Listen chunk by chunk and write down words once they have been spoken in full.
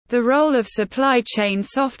The role of supply chain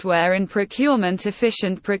software in procurement.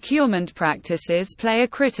 Efficient procurement practices play a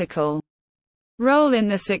critical role in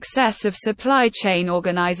the success of supply chain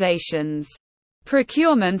organizations.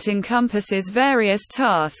 Procurement encompasses various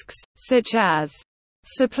tasks, such as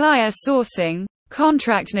supplier sourcing,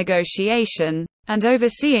 contract negotiation, and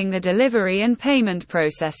overseeing the delivery and payment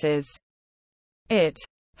processes. It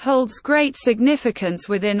holds great significance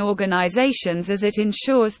within organizations as it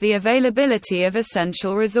ensures the availability of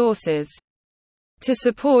essential resources to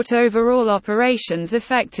support overall operations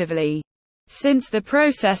effectively. Since the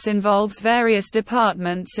process involves various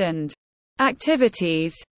departments and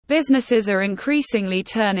activities, businesses are increasingly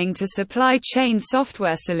turning to supply chain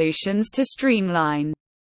software solutions to streamline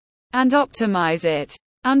and optimize it.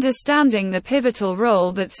 Understanding the pivotal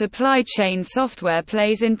role that supply chain software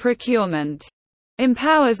plays in procurement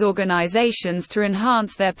empowers organizations to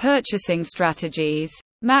enhance their purchasing strategies,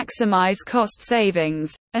 maximize cost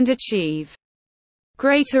savings, and achieve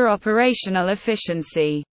greater operational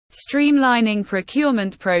efficiency. Streamlining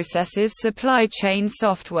procurement processes. Supply chain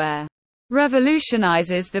software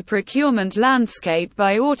revolutionizes the procurement landscape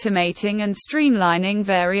by automating and streamlining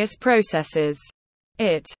various processes.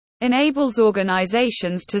 It enables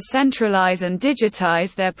organizations to centralize and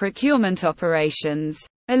digitize their procurement operations,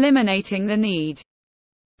 eliminating the need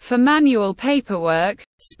for manual paperwork,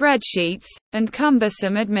 spreadsheets, and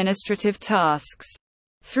cumbersome administrative tasks.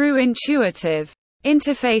 Through intuitive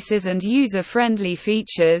interfaces and user-friendly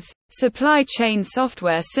features, supply chain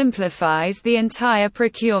software simplifies the entire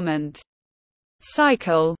procurement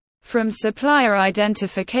cycle, from supplier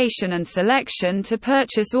identification and selection to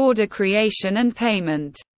purchase order creation and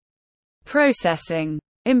payment processing.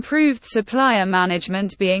 Improved supplier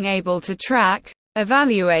management. Being able to track,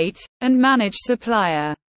 evaluate, and manage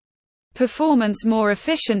supplier performance more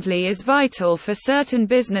efficiently is vital for certain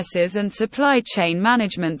businesses, and supply chain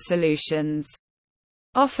management solutions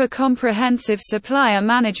offer comprehensive supplier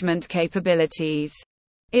management capabilities.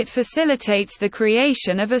 It facilitates the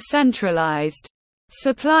creation of a centralized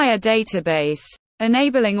supplier database,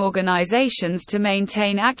 enabling organizations to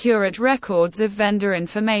maintain accurate records of vendor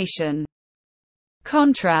information,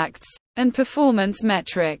 contracts, and performance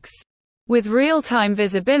metrics. With real-time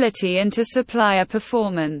visibility into supplier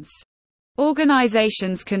performance,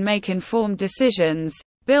 organizations can make informed decisions,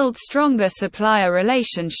 build stronger supplier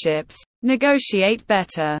relationships, negotiate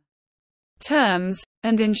better terms,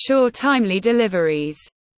 and ensure timely deliveries.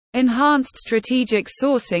 Enhanced strategic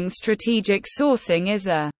sourcing. Strategic sourcing is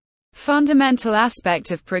a fundamental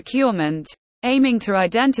aspect of procurement, aiming to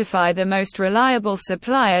identify the most reliable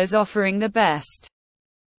suppliers offering the best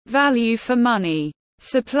value for money.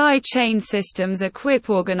 Supply chain systems equip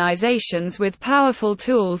organizations with powerful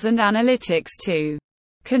tools and analytics to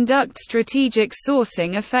conduct strategic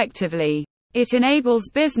sourcing effectively. It enables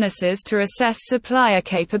businesses to assess supplier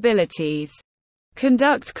capabilities,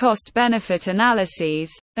 conduct cost-benefit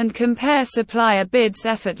analyses, and compare supplier bids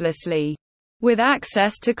effortlessly. With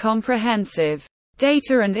access to comprehensive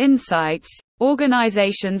data and insights,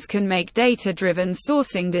 organizations can make data-driven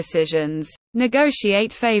sourcing decisions,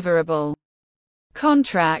 negotiate favorable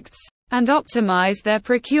contracts, and optimize their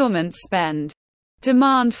procurement spend.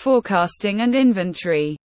 Demand forecasting and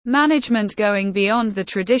inventory management. Going beyond the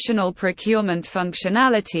traditional procurement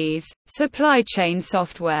functionalities, supply chain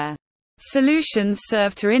software solutions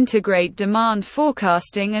serve to integrate demand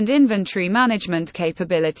forecasting and inventory management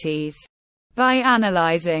capabilities. By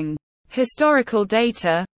analyzing historical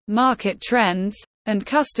data, market trends, and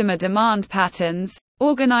customer demand patterns,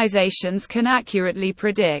 organizations can accurately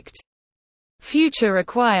predict future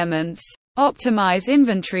requirements, optimize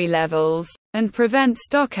inventory levels, and prevent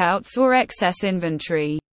stockouts or excess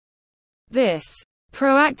inventory. This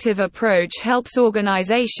proactive approach helps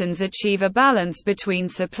organizations achieve a balance between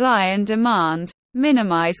supply and demand,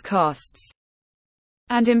 minimize costs,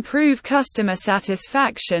 and improve customer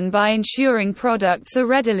satisfaction by ensuring products are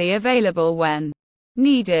readily available when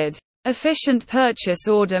needed. Efficient purchase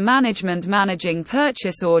order management. Managing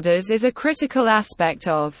purchase orders is a critical aspect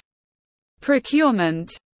of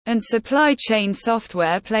procurement, and supply chain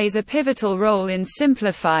software plays a pivotal role in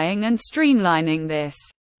simplifying and streamlining this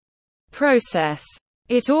process.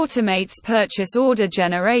 It automates purchase order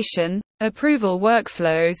generation, approval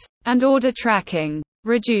workflows, and order tracking,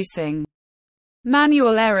 reducing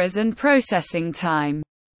manual errors and processing time.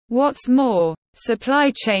 What's more,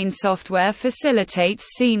 supply chain software facilitates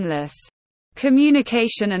seamless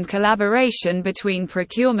communication and collaboration between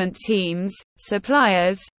procurement teams,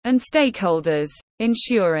 suppliers, and stakeholders,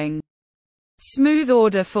 ensuring smooth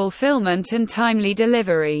order fulfillment and timely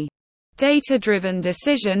delivery. Data-driven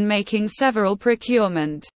decision-making. Several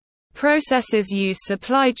procurement Processes use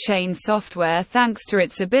supply chain software thanks to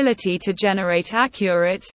its ability to generate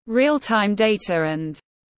accurate, real-time data and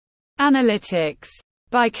analytics.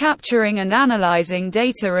 By capturing and analyzing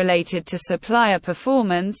data related to supplier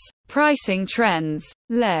performance, pricing trends,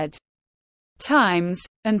 lead times,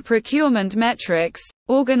 and procurement metrics,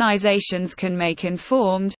 organizations can make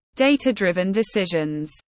informed, data-driven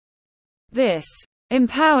decisions. This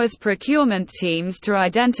empowers procurement teams to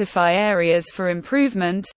identify areas for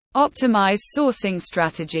improvement, optimize sourcing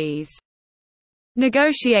strategies,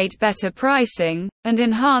 negotiate better pricing, and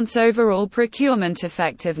enhance overall procurement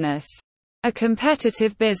effectiveness. A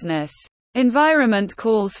competitive business environment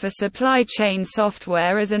calls for supply chain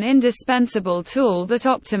software as an indispensable tool that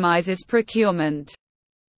optimizes procurement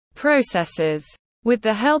processes. With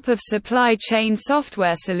the help of supply chain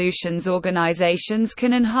software solutions, organizations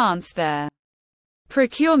can enhance their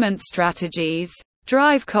procurement strategies,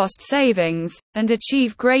 drive cost savings, and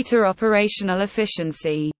achieve greater operational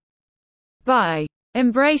efficiency. By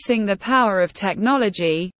embracing the power of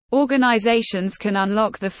technology, organizations can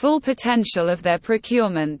unlock the full potential of their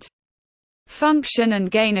procurement function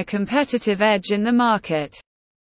and gain a competitive edge in the market.